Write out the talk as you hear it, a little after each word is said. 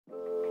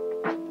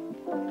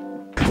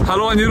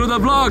Hello Aniruddha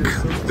blog,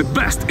 the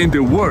best in the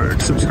world.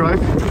 Subscribe.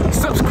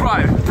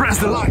 Subscribe, press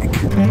the like.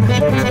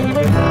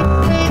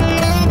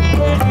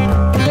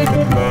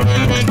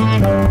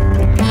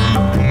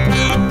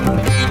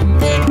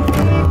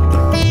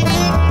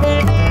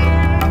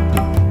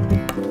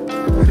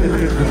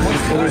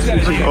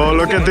 Oh,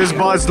 look at this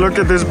bus,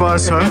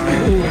 huh?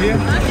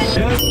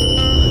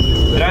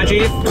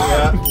 Rajiv?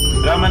 Yeah.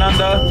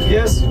 Ramananda?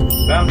 Yes.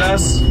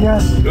 Ramdas?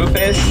 Yes.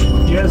 Rupesh?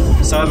 Yes.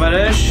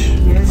 Sarvaresh?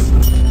 Yes.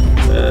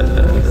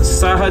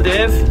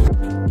 Sahadev?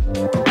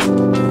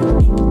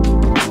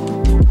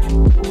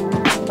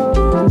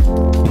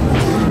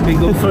 We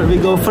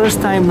go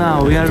first time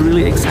now. We are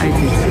really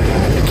excited.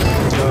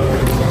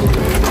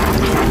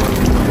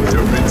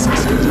 Your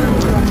princess.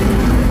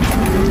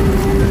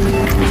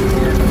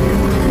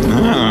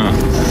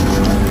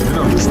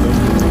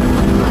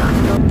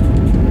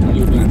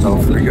 And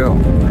off we go.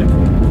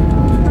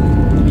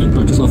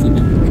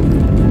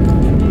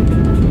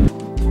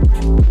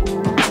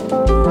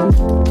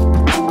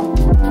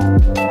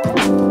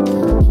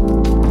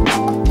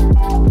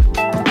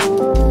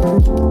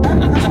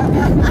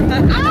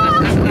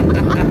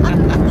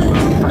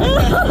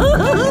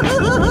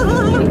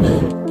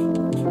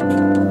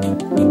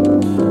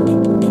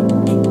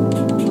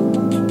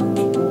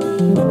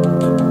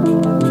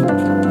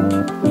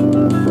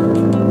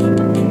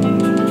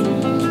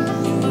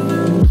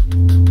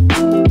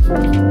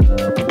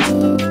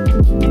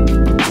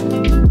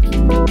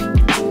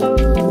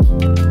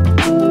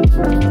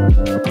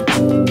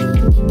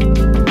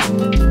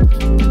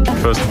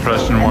 First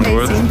impression, one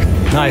word.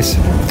 Nice.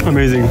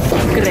 Amazing.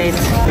 Great.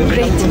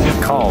 Great.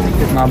 Calm.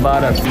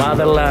 Mahabharat.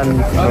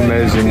 Motherland.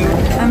 Amazing.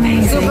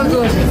 Amazing. Super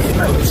good.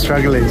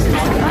 Struggling.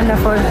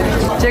 Wonderful.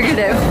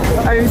 Jagadev.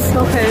 I'm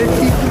so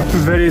healthy.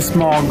 Very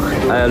smog.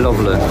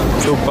 Lovely.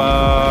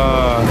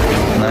 Super.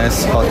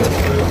 Nice. Hot.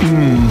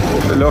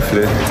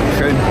 Lovely.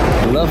 Good.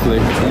 Lovely.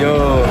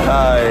 Yo,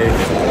 hi.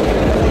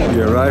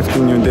 We arrived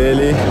in New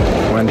Delhi,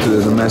 went to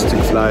the domestic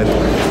flight,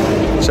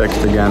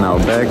 checked again our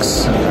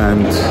bags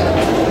and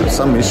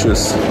some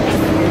issues.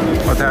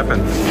 What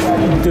happened?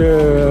 It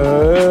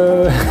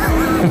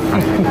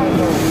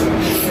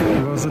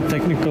was a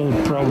technical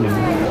problem.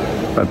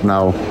 But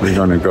now we're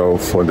gonna go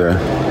for the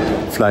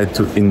flight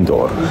to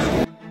Indore.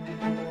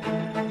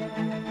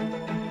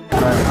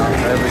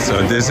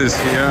 So this is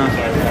here,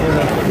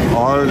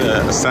 all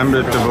the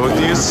assembled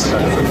devotees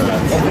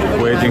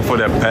waiting for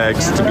their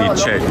bags to be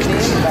checked.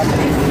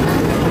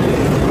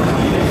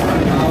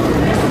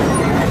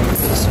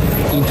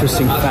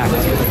 Interesting fact.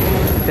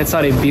 That's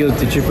how they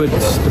built it. You put the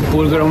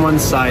pulgar on one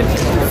side,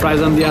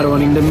 fries on the other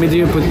one. In the middle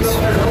you put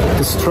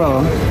the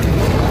straw.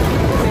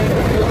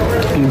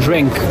 You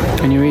drink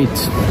and you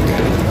eat.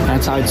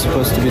 That's how it's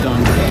supposed to be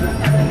done.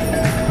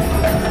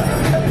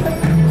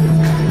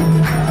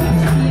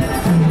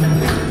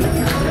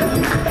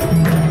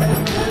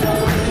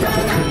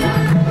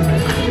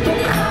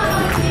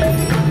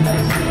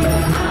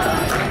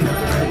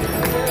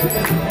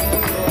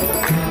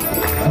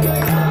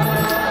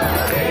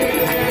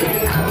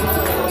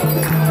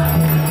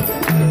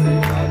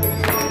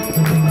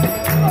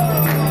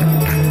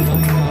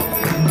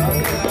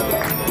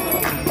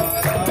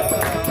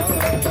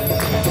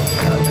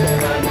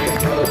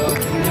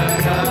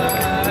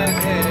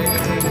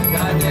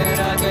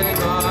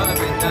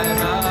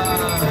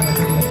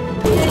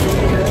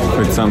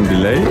 With some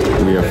delay,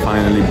 we are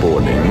finally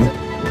boarding.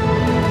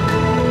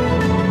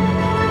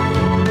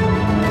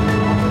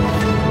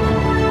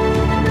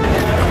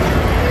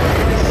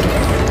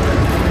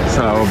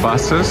 So our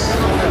buses,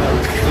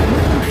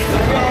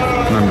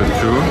 number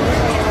 2.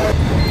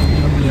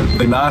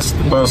 The last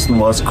person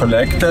was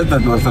collected,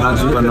 that was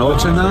Rajiv and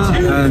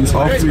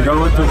off we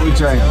go to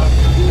Ujjain.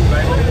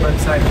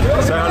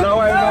 So hello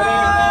everybody!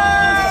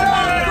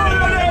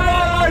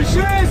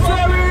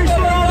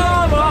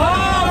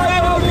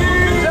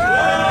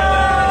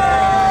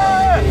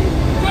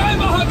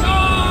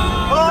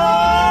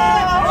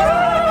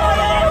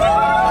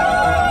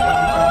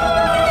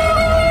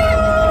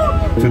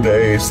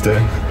 Today is the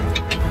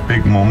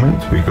big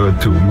moment. We go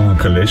to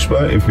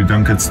Mahakaleshwar if we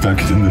don't get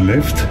stuck in the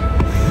lift.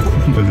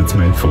 But it's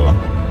made for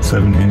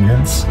 7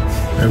 Indians.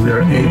 And we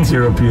are 8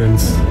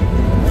 Europeans.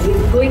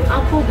 Going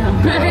up or down?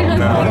 I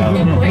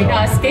don't know. Wait,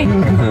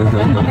 asking.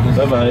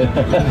 Bye-bye.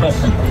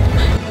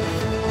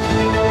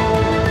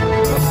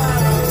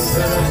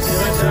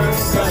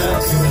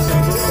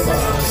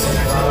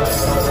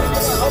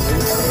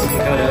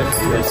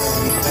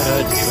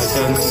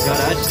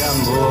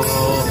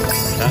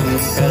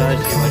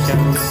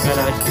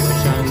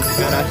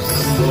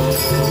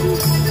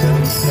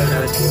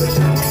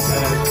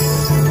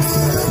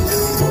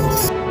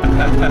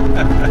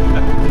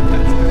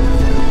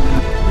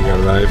 We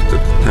arrived at the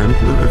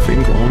temple, I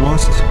think,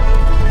 almost.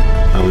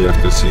 Now we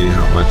have to see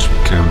how much we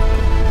can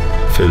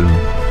film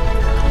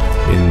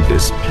in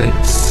this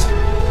place.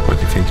 What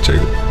do you think,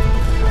 Jacob?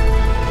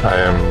 I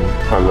am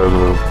a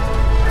little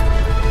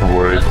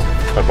worried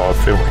about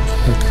filming.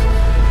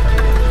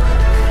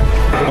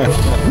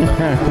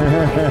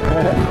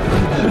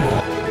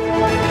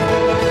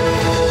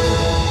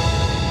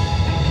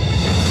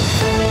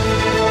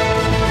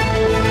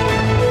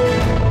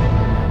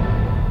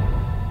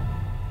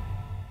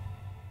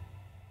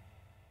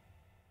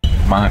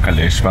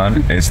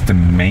 Mahakaleshwar is the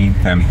main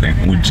temple in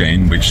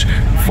Ujjain, which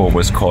before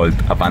was called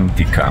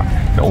Avantika.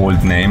 The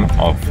old name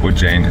of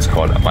Ujjain is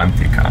called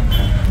Avantika.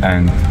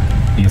 And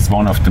he's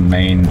one of the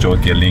main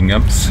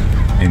Jyotirlingams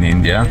in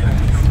India.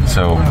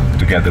 So,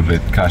 together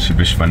with Kashi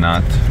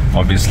Vishwanath,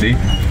 obviously.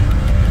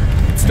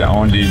 It's the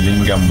only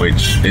lingam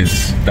which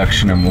is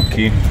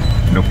Dakshinamukhi,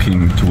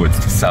 looking towards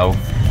the south.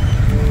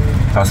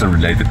 Also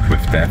related with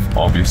death,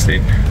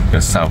 obviously,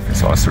 because south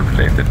is also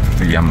related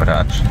to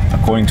Yamaraj.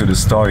 According to the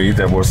story,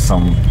 there were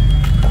some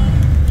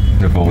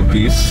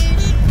devotees,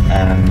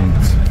 and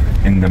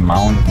in the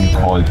mountain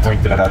called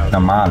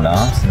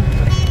Ratnamala,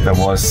 there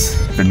was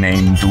the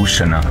name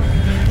Dushana,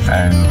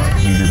 and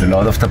he did a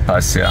lot of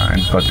tapasya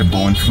and got the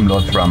boon from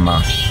Lord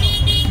Brahma.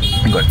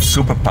 He got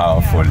super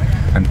powerful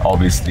and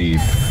obviously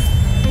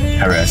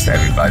harassed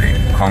everybody,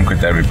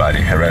 conquered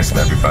everybody, harassed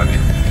everybody.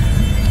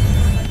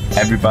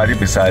 Everybody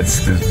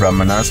besides these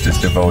brahmanas, these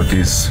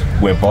devotees,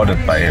 were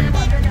bothered by him.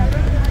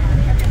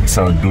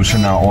 So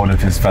Dushana ordered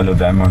his fellow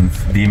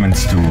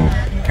demons to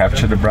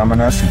capture the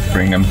brahmanas and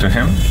bring them to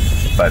him,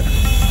 but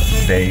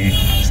they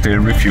still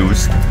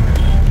refused.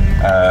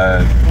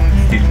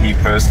 He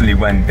personally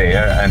went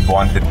there and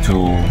wanted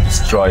to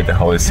destroy the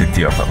whole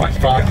city of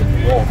Avantika.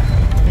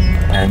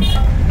 And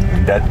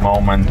in that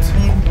moment,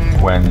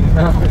 when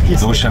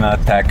Dushana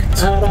attacked,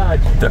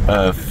 the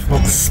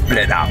earth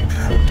split up,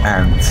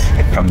 and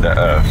from the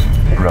earth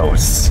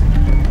rose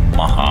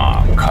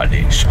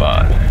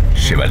Mahakaleshwar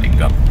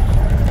Shivalingam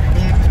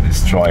to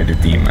destroy the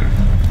demon,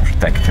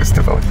 protect his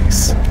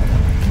devotees.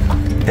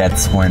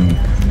 That's when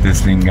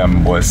this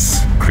lingam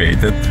was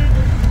created.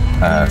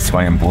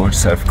 Swayambhu,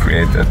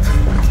 self-created.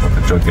 What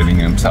the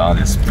Jyotirlingams are,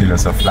 these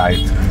pillars of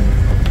light.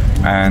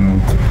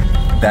 And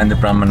then the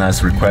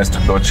brahmanas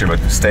requested Lord Shiva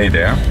to stay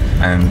there,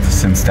 and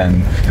since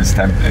then this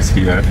temple is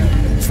here.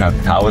 It's now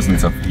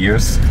thousands of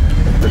years.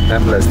 The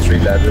temple has 3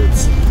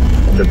 levels.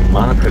 The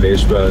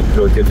Mahakaleshwar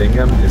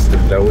Jyotirlingam is the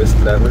lowest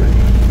level,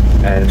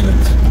 and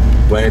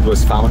when it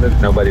was founded,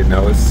 nobody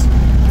knows.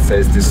 It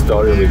says this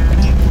story with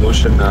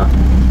Dushana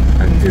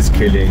and his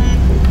killing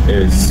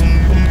is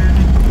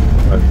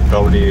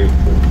probably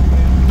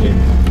in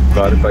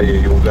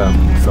Garbhaya Yuga,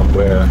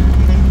 somewhere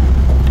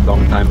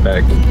long time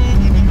back.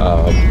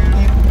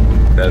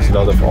 There's a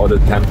lot of other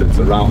temples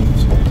around.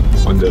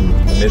 On the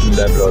middle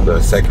level or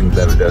the second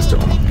level there's the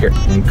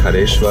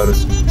Omkareshwar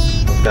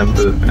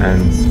temple,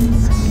 and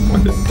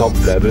on the top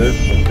level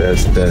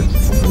there's the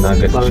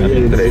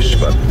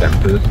Nagachandreshwar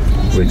temple,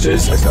 which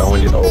is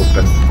only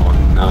open on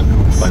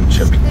Nanu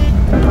Panchami.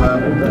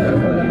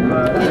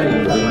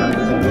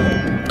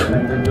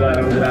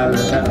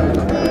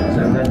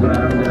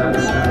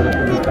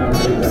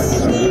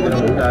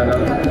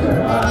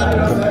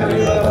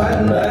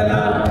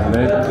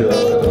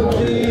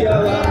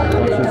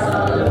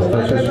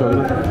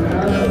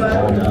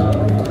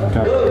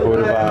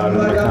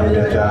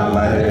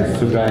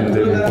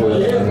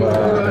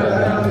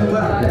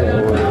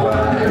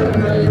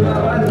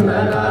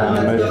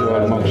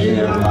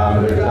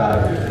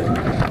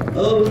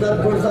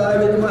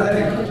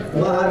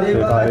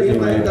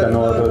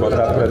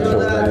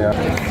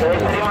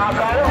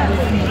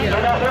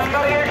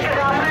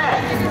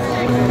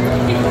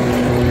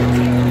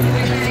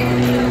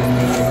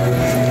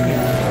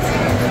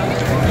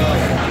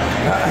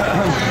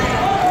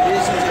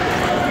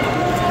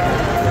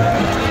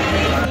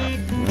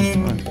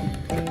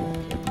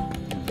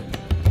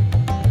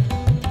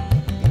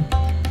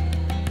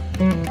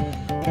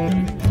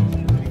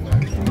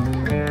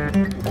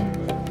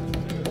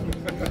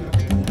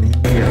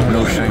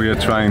 We are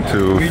trying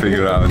to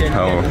figure out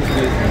how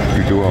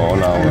we do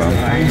all our...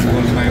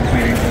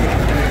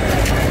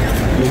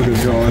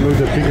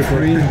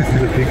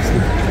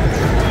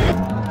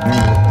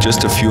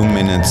 Just a few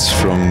minutes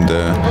from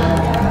the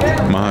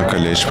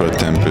Mahakaleshwar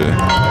temple,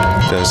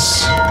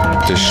 there's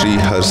the Shree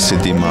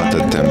Harsiddhi Mata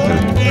temple.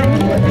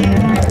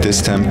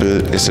 This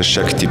temple is a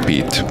Shakti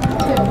Peeth.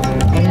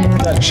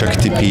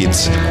 Shakti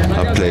Peeths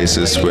are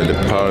places where the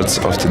parts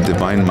of the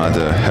Divine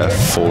Mother have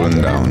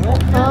fallen down.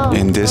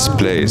 In this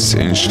place,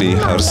 in Shree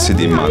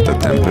Harsiddhi Mata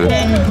temple,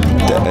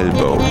 the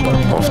elbow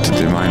of the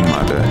Divine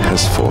Mother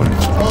has fallen.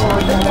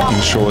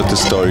 In short, the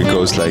story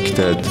goes like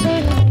that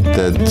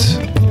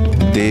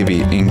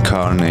Devi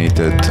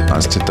incarnated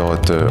as the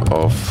daughter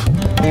of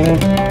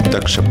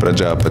Daksha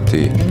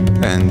Prajapati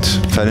and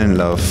fell in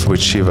love with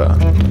Shiva,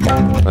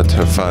 but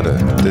her father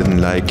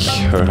didn't like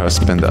her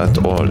husband at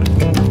all,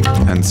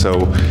 and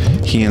so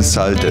he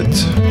insulted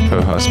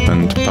her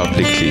husband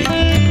publicly.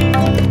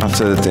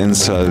 After that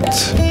insult,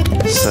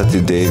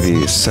 Sati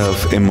Devi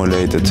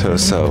self-immolated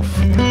herself,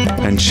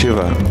 and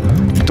Shiva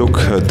took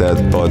her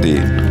dead body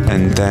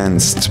and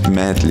danced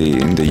madly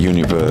in the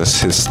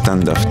universe his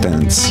standoff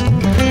dance,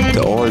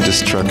 the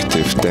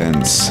all-destructive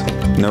dance.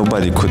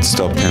 Nobody could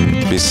stop him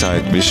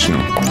beside Vishnu,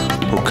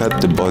 who cut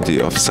the body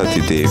of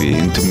Sati Devi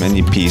into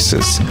many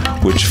pieces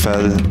which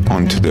fell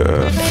onto the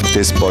earth.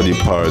 These body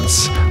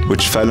parts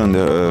which fell on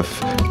the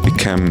earth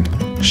became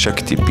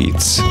Shakti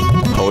Peeths,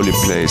 holy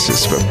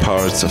places where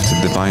parts of the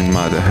Divine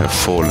Mother have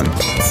fallen.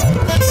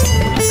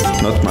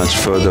 Not much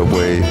further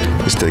away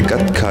is the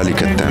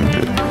Gatkalika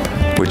temple,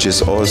 which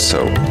is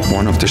also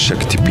one of the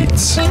Shakti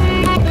Peeths.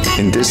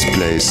 In this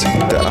place,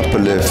 the upper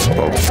lip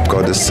of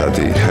Goddess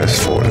Sati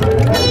has fallen.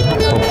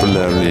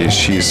 Popularly,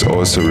 she is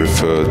also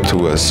referred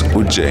to as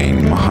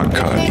Ujjain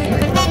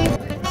Mahakali.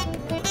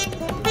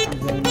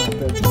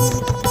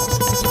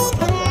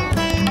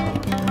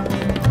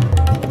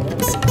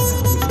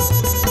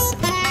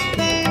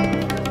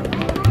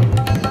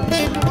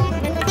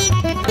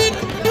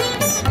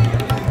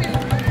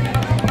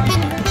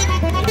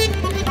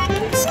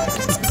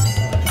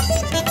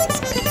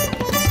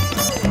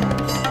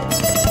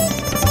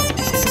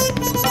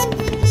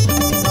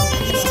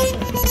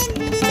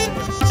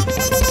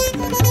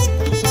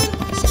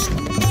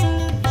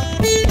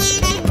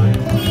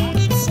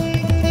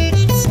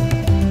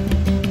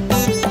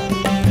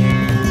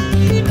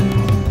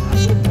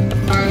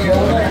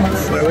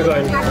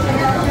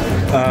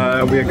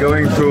 We are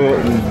going to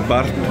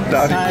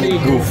Bhartari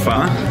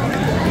Gufa.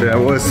 There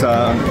was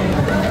a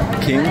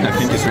king, I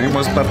think his name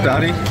was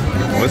Bhartari,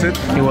 was it?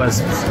 He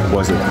was.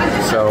 Was it?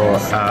 So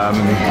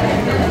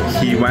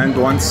he went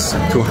once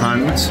to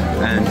hunt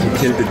and he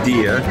killed a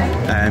deer,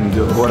 and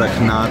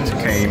Goraknath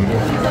came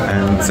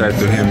and said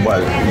to him,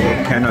 well,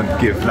 you cannot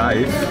give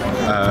life,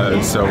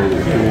 so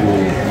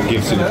who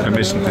gives you the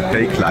permission to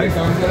take life?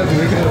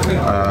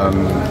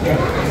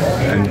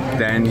 And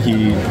then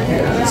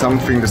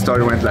the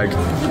story went like,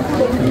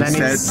 he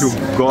said to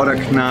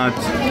Goraknath,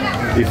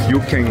 if you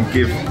can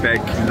give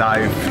back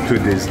life to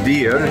this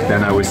deer,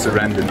 then I will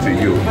surrender to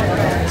you.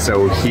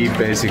 So he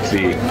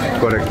basically,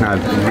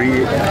 Goraknath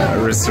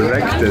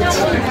resurrected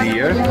the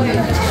deer,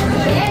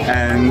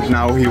 and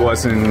now he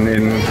was in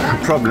a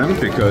problem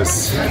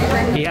because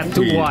he had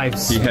two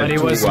wives, but he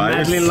was wives.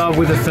 madly in love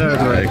with the third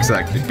one.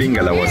 Exactly,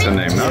 Pingala was her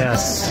name, no?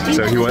 Yes.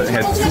 So he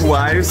had two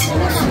wives,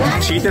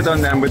 cheated on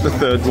them with the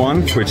third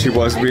one, which he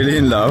was really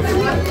in love,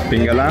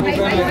 Pingala,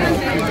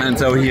 and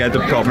so he had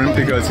a problem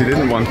because he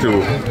didn't want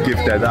to give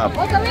that up.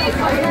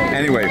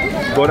 Anyway,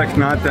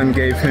 Goraknath then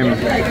gave him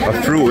a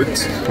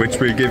fruit which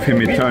will give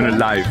him eternal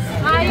life.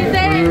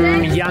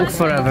 Young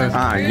forever.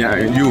 Yeah,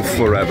 youth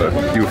forever.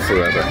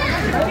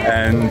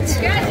 And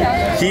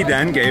he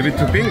then gave it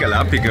to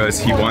Pingala because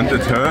he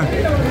wanted her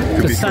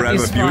to be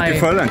forever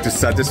beautiful and to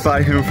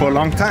satisfy him for a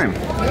long time.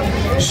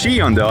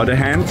 She, on the other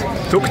hand,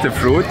 took the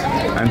fruit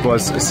and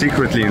was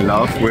secretly in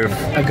love with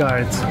a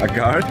guard,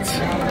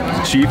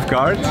 chief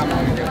guard,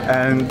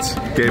 and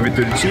gave it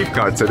to the chief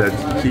guard so that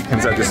he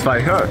can satisfy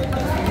her.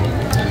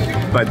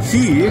 But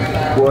he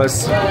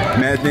was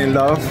madly in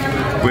love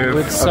with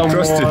a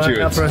prostitute.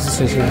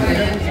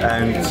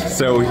 And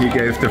so he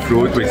gave the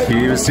fruit which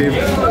he received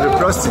the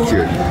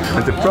prostitute.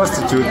 And the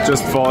prostitute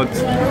just thought,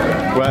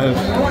 well,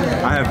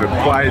 I have a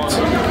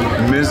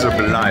quite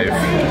miserable life.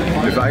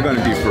 If I'm going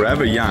to be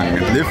forever young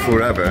and live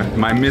forever,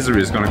 my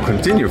misery is going to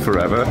continue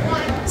forever.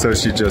 So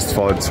she just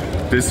thought,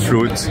 this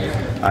fruit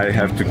I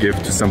have to give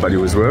to somebody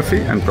who is worthy,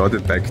 and brought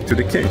it back to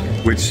the king,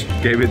 which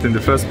gave it in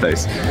the first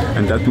place.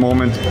 And that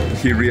moment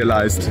he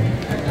realized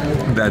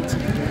that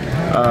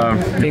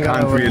you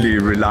can't really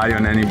rely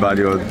on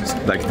anybody, or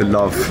like the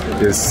love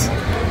is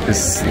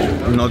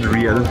not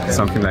real,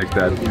 something like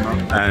that.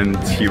 And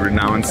he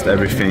renounced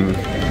everything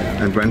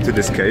and went to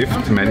this cave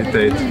to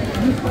meditate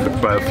for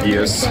 12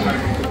 years.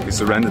 He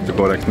surrendered to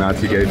Goraknath.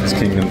 He gave his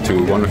kingdom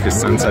to one of his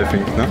sons, I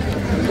think, no?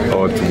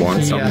 Or to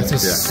one, some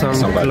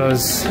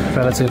close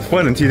relative.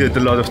 Well, and he did a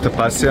lot of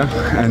tapasya,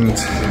 and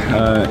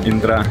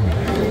Indra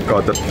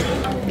got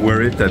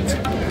worried that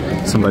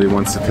somebody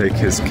wants to take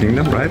his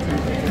kingdom, right?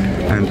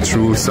 And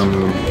threw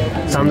some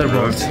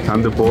thunderbolts,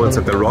 and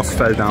the rock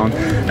fell down,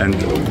 and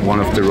one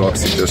of the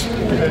rocks he just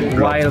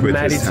blocked with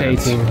his hand.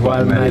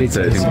 While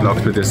meditating,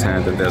 blocked with his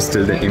hand, and there's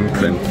still the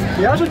imprint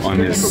on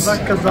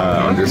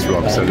this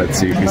rock. So let's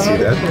see if we see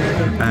that.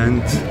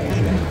 And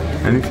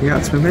anything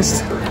else we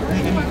missed?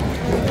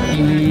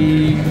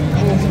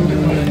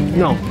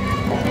 No.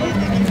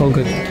 All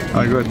good.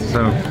 All good.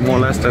 So more or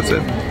less that's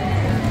it.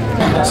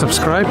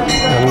 Subscribe,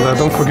 and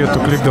don't forget to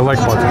click the like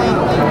button.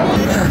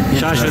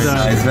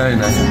 It's very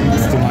nice.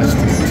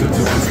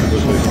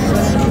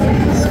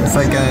 It's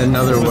like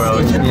another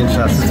world. Me and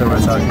Shasta were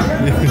talking.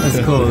 It's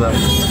cool though.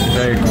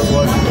 Very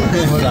cool.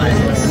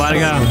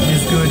 Marga.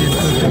 It's good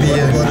to be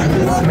here.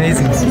 It's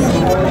amazing.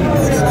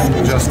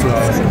 Just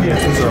love.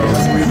 So,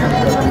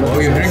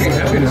 you're drinking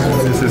happiness.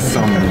 This is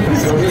some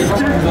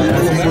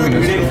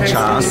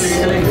chas,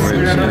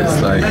 which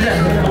is like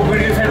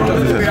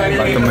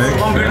buttermilk.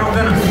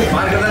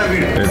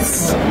 It's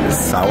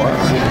sour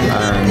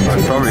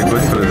and probably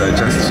good for the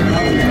digestion,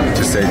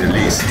 to say the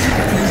least.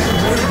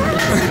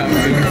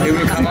 It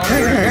will come out.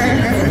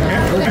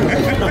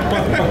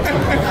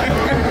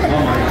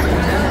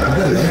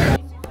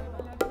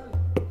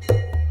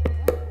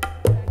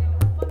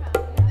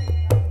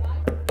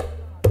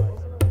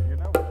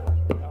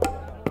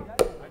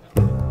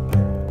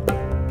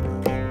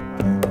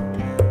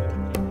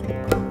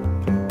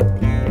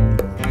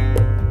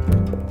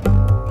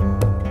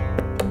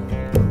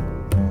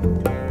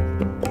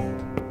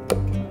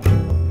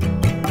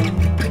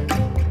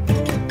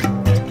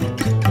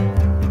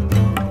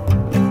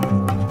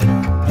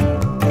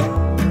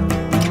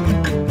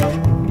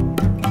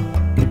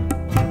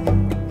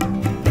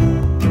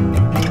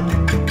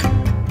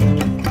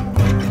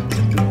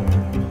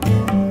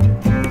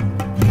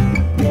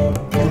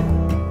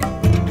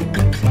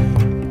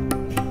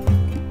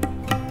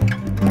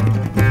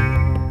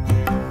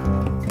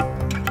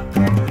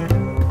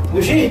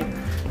 खुशी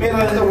मेरा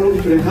ऐसा बोलो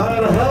कि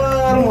हर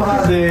हर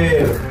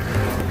महादेव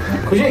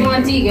खुशी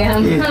ठीक है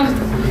हम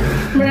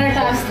बड़ा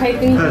टास्क था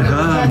इतनी हर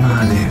हर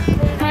महादेव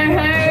हर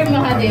हर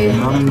महादेव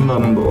बम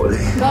बम बोले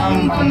बम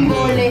बम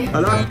बोले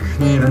अलख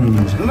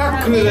Niranjan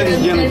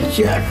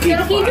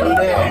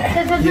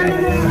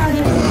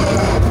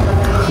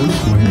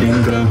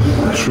Indra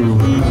threw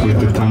with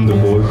the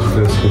thunderbolt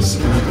because his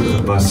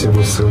Vasya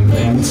was so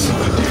intense.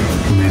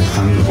 He made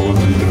thunderbolt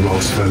and the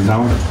rocks fell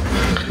down.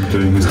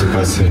 During his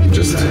tapasya, he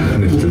just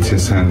lifted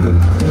his hand and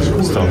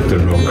stopped the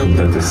rock, and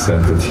that is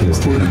said that he is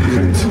the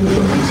handprint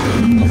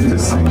of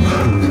this thing.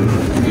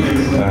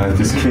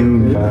 This king,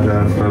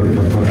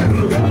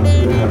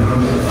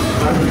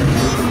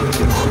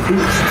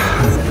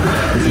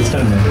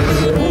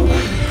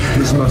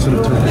 this must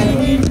have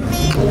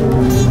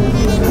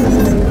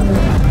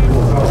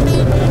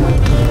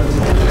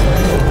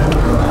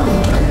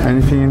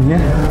Anything in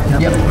here?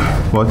 Yep.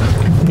 What?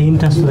 The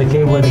entrance to the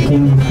cave where the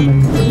king.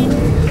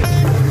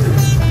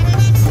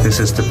 This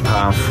is the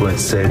path where it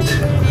said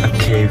a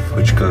cave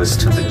which goes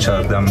to the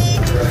Chardham,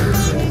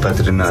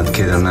 Badrinath,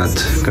 Kedarnath,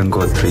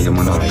 Gangotri,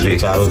 Yamunotri.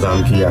 चारों धाम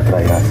की यात्रा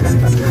यहाँ से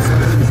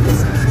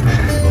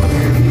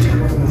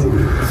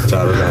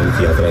चारों धाम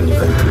की यात्रा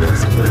निकलती है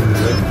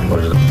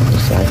और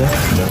सादा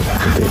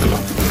देख लो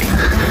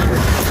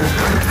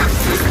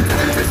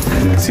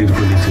सिर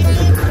को नीचे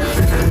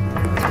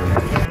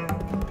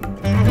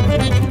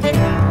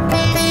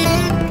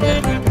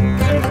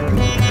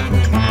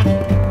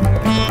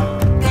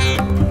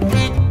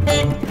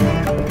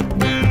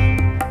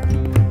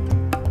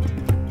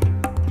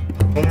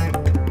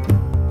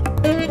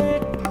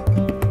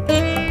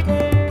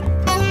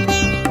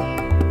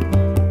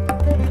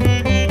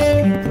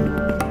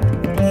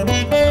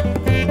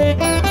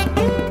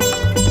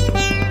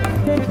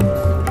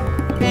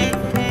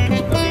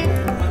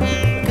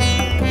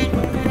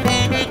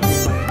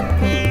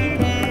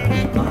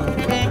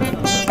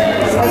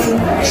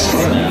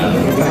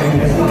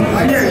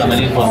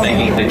Somebody was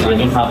begging that I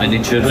don't have any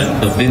children,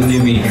 so please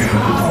give me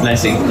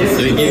blessing.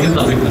 So he gave him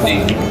something to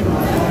take.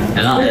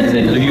 And I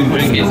said, do you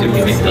bring it? You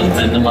give it.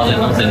 And the mother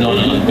said, no,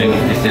 bring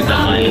it. He said,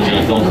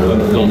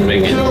 don't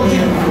bring it.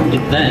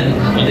 Then,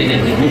 what they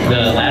did, they took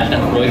the ash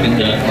and threw it in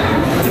the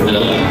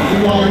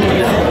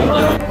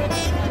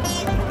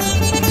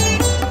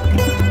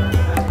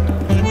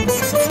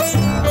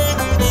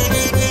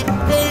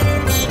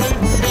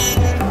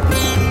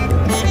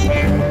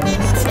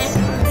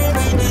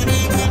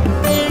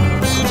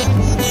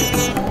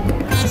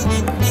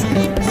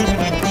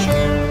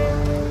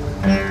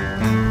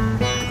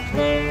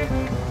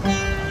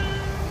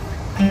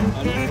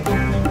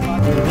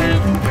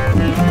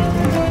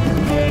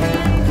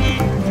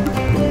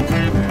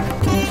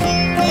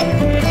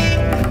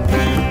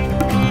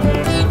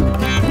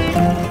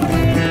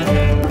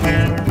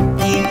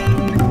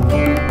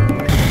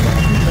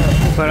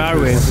Where are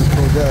we?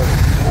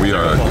 We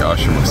are at the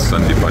ashram of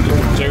Sandipani.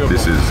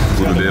 This is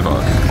Gurudeva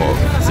of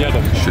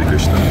Shri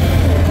Krishna.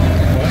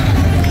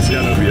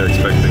 We are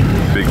expecting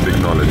big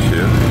knowledge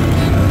here.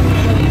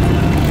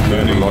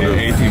 Learning a lot of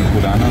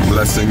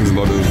blessings, a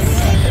lot of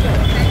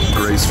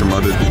grace from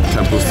other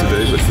temples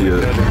today, but here,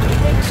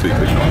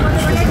 big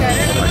knowledge.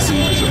 I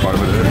see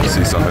Vishwanath there, I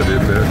see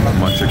Sahadev there,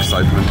 much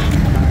excitement.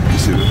 You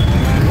see that?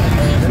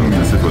 So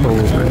this is what I'm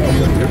expecting.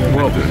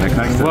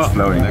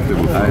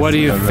 What do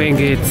you think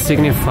it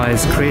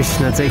signifies,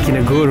 Krishna taking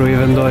a guru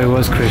even though it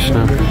was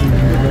Krishna?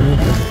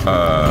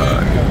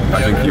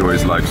 I think he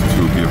always likes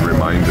to give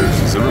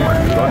reminders. It's a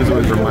reminder. God is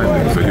always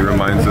reminding. So he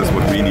reminds us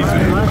what we need to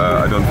do.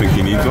 I don't think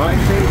he needs one.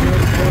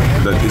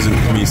 That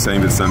isn't me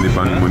saying that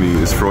Sandipani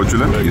Muni is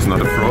fraudulent. He's not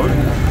a fraud.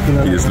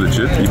 He is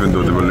legit, even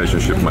though the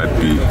relationship might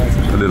be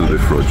a little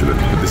bit fraudulent.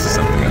 But this is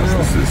something else.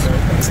 This is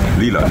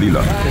Leela.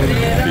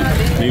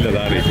 Leela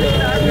Dari.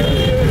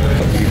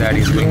 That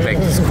is going back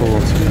to school,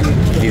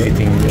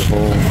 visiting the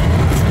whole.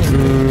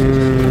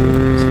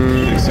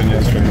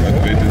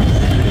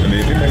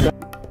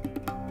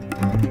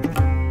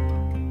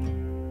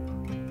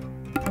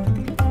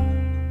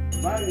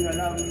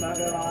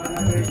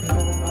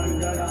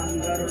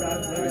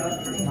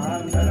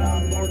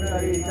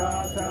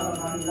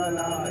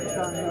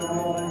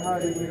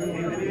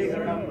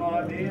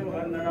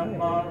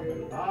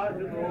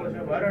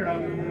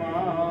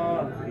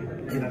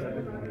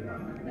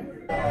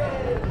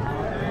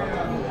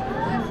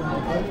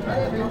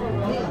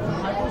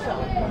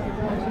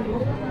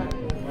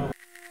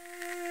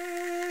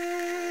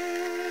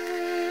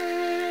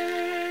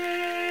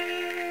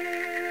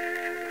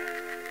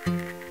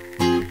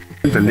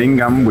 The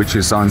lingam, which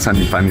is on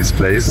Sandipani's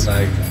place,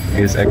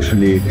 is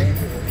actually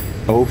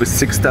over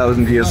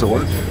 6,000 years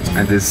old,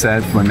 and they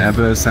said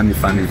whenever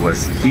Sandipani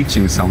was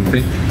teaching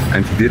something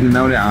and he didn't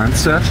know the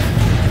answer,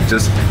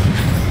 just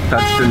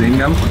touched the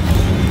lingam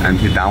and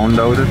he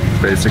downloaded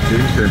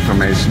basically the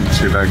information.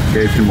 Shiva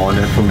gave him all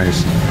the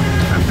information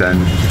and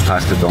then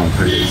passed it on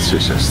to his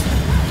shishas.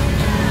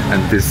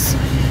 And this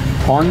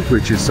pond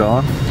which you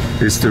saw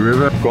is the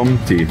river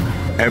Gomti.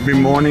 Every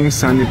morning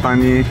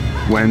Sandipani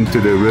went to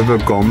the river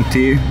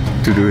Gomti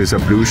to do his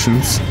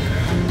ablutions,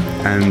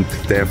 and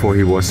therefore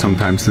he was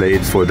sometimes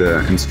late for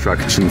the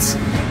instructions.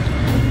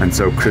 And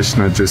so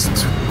Krishna just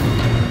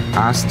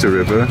asked the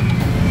river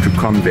to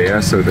come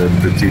there so that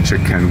the teacher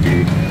can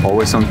be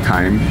always on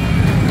time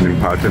and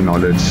impart the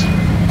knowledge.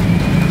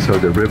 So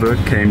the river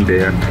came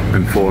there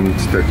and formed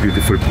that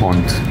beautiful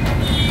pond,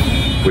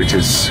 which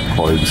is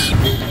called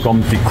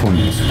Gomti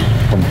Kund.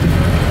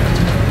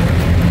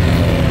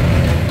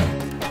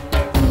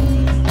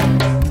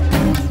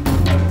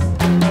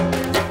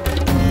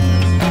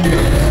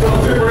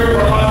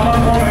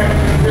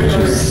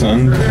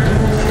 Sant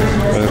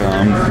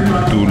Ram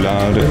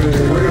Dulare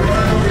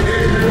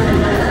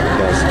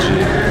Dasji.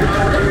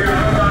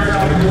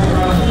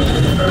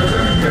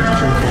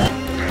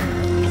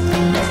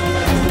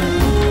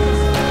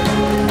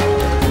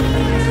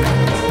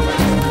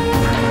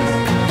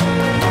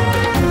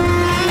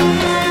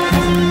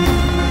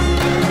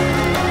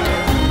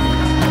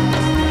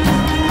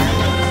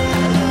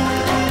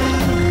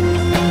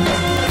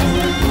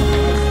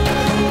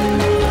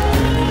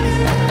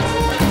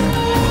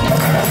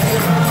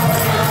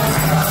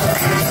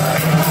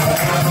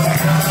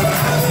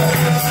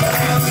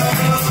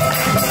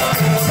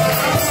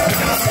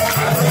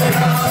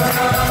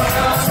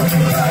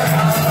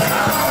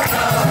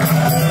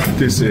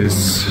 This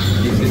is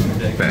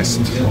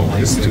best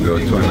always to go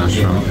to an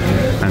ashram,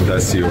 and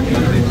as you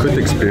could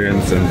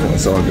experience and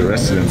as all the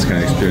residents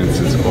can experience,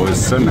 it's always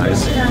so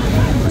nice.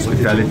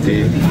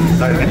 Hospitality,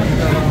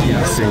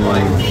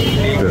 singing,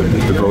 the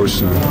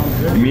devotion,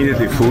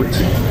 immediately food,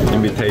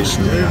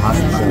 invitation.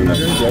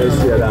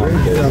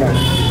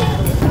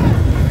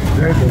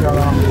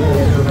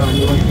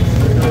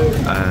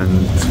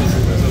 And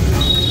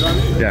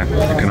yeah,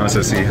 you can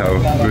also see how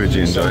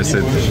Guruji enjoys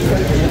it.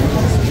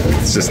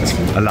 It's just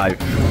alive.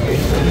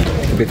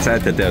 A bit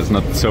sad that there's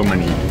not so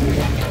many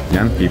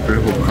young people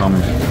who come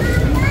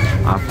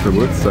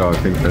afterwards, so I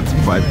think that's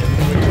quite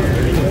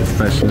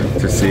special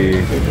to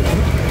see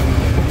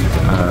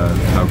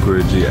how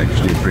Guruji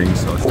actually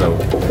brings also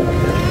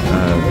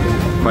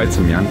quite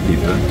some young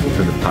people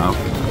to the path,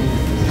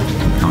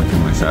 counting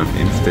myself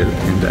still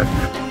in that.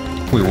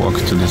 We walk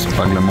to this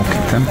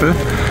Baglamukhi temple.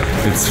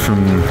 It's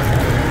from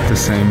the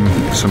same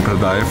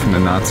sampradaya, from the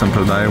Nath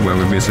sampradaya, where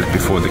we visited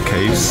before the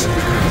caves.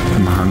 The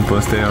Mahant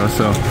was there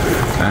also,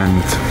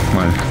 and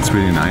well, it's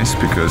really nice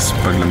because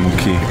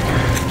Baglamukhi,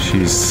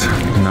 she's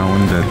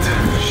known that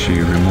she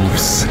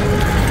removes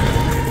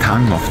the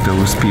tongue of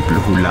those people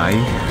who lie.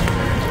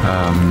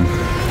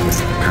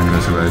 It's kind of a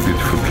very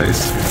beautiful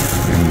place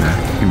in the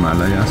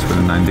Himalayas where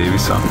the 9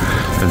 Devis are.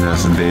 And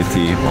there's a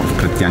deity of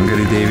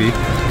Pratyangari Devi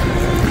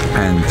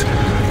and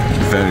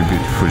very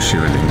beautiful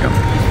Shiva Lingam.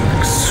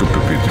 Like super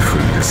beautiful,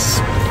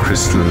 this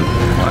crystal,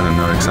 I don't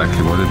know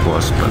exactly what it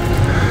was, but...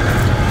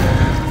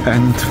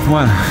 And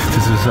well,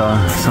 this is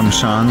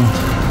Samshan,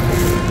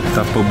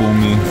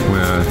 Tapabhumi,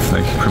 where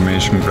like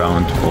cremation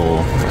ground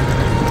or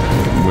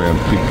where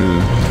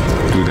people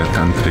do their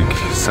tantric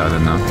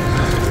sadhana.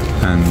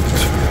 And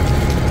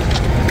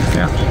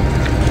yeah,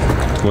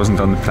 it wasn't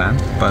on the plan,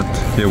 but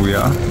here we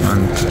are.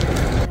 And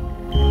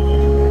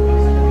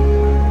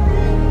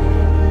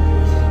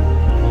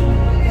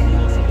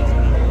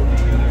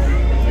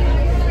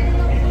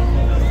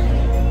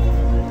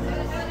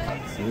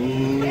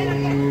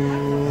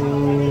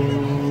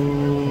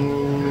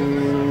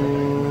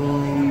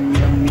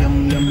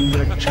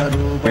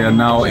we are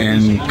now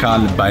in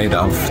Kal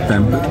Bhairav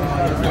temple.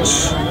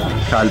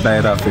 Kal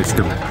Bhairav is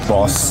the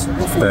boss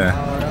of the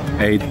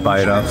 8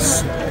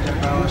 Bhairavs,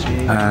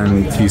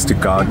 and he's the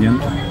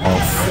guardian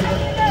of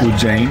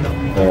Ujjain,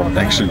 or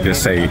actually they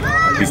say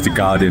he's the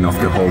guardian of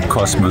the whole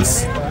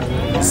cosmos.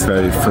 He's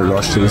very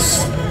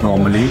ferocious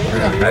normally,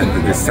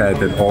 and it is said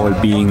that all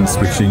beings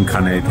which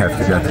incarnate have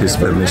to get his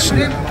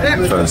permission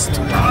first.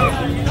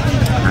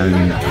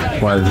 And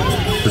well,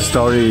 the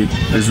story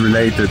is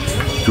related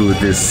to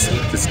this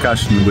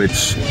discussion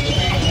which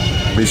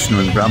Vishnu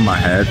and Brahma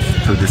had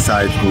to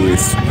decide who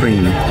is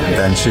supreme, and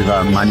then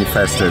Shiva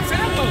manifested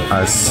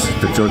as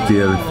the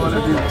Jyotir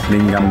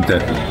Lingam,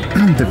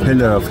 the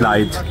pillar of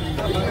light,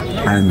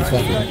 and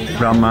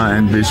Brahma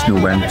and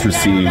Vishnu went to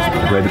see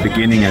where the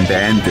beginning and the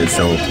end is.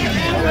 So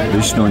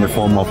Vishnu in the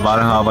form of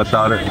Varaha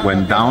Avatar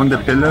went down the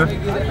pillar,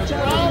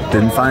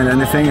 didn't find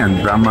anything,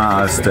 and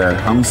Brahma as the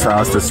Hamsa,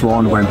 as the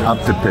swan, went up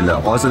the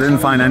pillar. Also didn't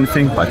find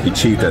anything, but he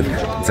cheated,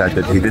 said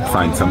that he did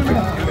find something.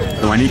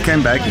 So when he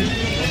came back,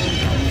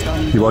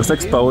 he was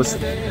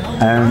exposed,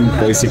 and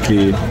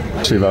basically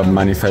Shiva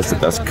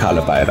manifested as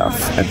Kala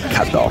Bhairav and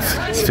cut off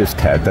his 5th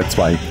head. That's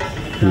why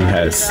he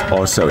has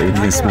also in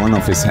one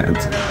of his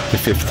hands the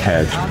 5th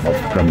head of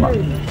Brahma.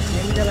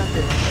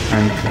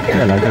 And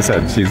yeah, like I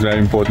said, she's very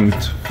important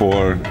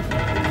for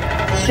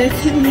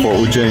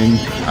Ujjain,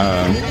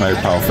 very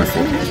powerful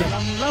for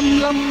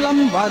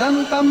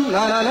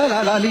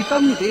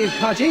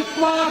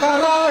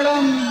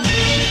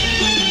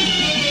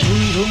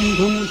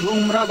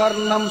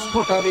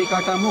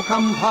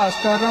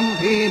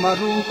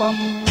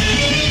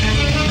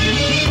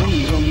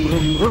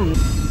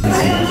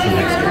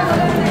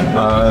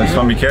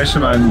Swami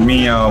Keshav and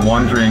me are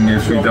wondering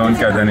if we don't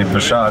get any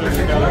prasad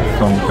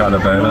from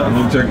Kalabela.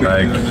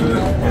 Like,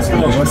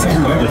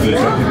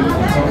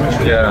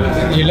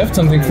 yeah. You left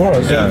something for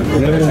us. Yeah.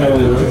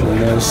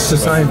 It's a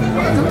sign.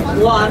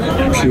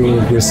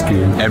 Pure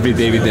whiskey. Every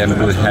Devi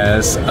temple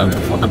has a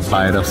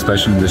bite of,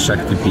 especially the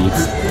Shakti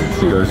peaks,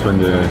 because when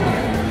the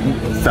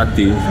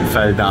Sati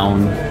fell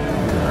down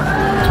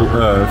to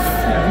earth,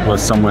 was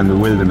somewhere in the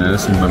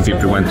wilderness, and when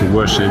people went to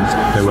worship,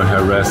 they were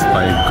harassed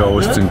by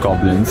ghosts and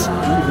goblins.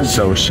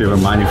 So Shiva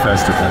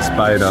manifested as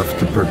Bhairav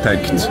to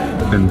protect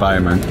the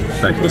environment,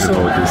 protect the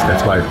devotees.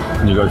 That's why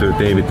when you go to the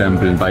Devi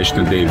temple in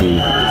Vaishno Devi,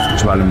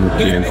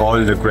 Jwalamukhi, and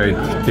all the great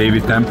Devi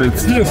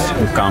temples,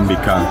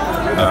 Kambika,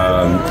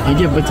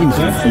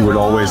 you will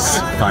always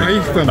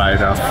find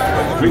Bhairav,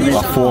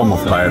 a form of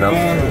Bhairav,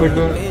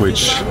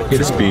 which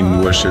has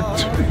been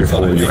worshipped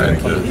before you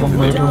enter the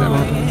Devi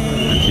temple.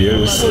 Here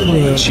is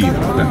cheap.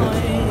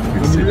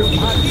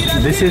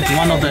 This is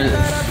one of the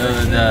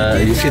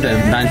you see the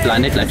 9th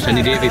planet, like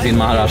Shani Dev is in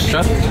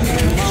Maharashtra,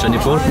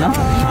 Shanipur, no?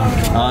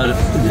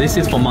 This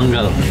is for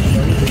Mangal.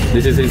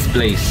 This is his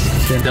place.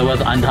 There was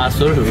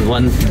Andhasur,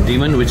 one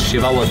demon which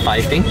Shiva was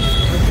fighting,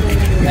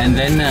 and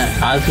then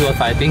as he was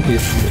fighting, he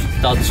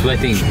started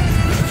sweating,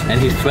 and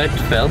his sweat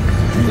fell.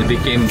 It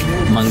became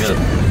Mangal.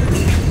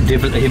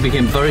 He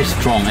became very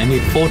strong, and he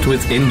fought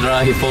with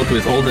Indra. He fought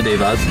with all the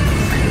devas.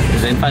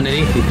 Then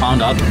finally he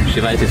found out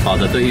Shiva is his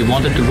father, so he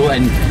wanted to go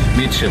and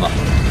meet Shiva.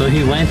 So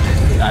he went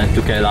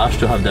to Kailash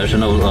to have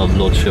darshan of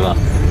Lord Shiva,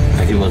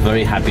 and he was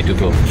very happy to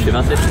go.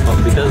 Shiva said,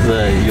 because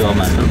you are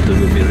my son, so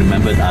you will be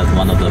remembered as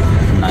one of the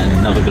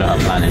 9 Navagraha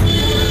planets.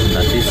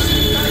 That is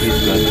his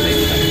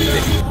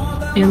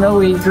birthplace. You know,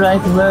 we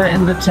were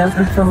in the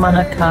temple from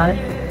Manakal,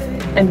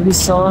 and we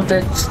saw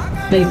that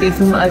they gave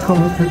him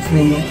alcohol for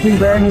drinking. We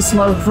were in a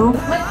small group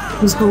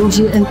with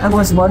Guruji, and I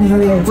was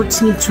wondering, would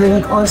he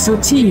drink also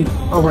tea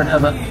or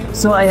whatever?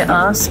 So I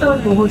asked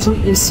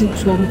Guruji, is he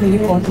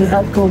drinking only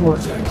alcohol?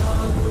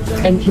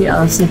 And he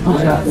answered,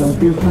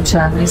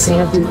 Puja. He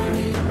said,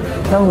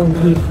 no,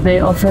 they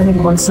offer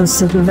him also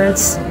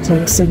cigarettes,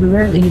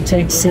 he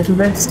takes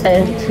cigarettes,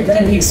 and he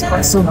takes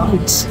also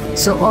weed.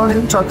 So all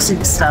the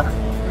toxic stuff.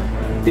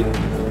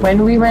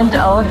 When we went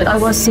out, I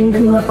was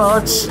thinking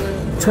about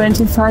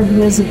 25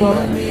 years ago,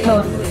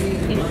 no,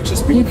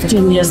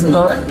 15 years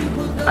ago,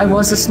 I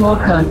was a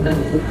smoker.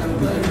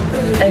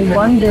 And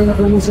one day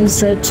Guruji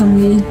said to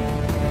me,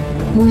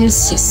 please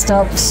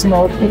stop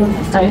smoking,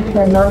 I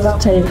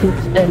cannot take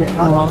it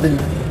anymore.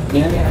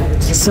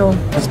 So,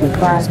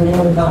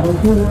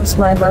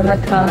 my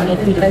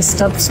Manakal, I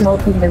stopped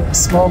smoking at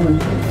this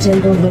moment.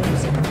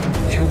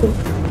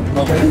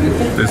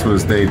 This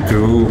was day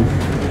 2.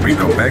 We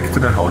go back to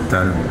the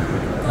hotel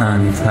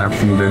and have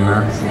some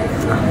dinner.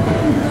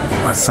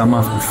 Some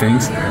of the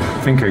things,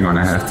 I think I'm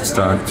gonna have to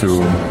start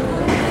to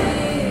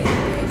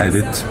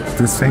edit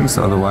these things,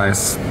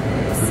 otherwise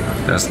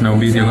there's no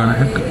video gonna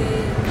happen.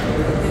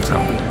 So.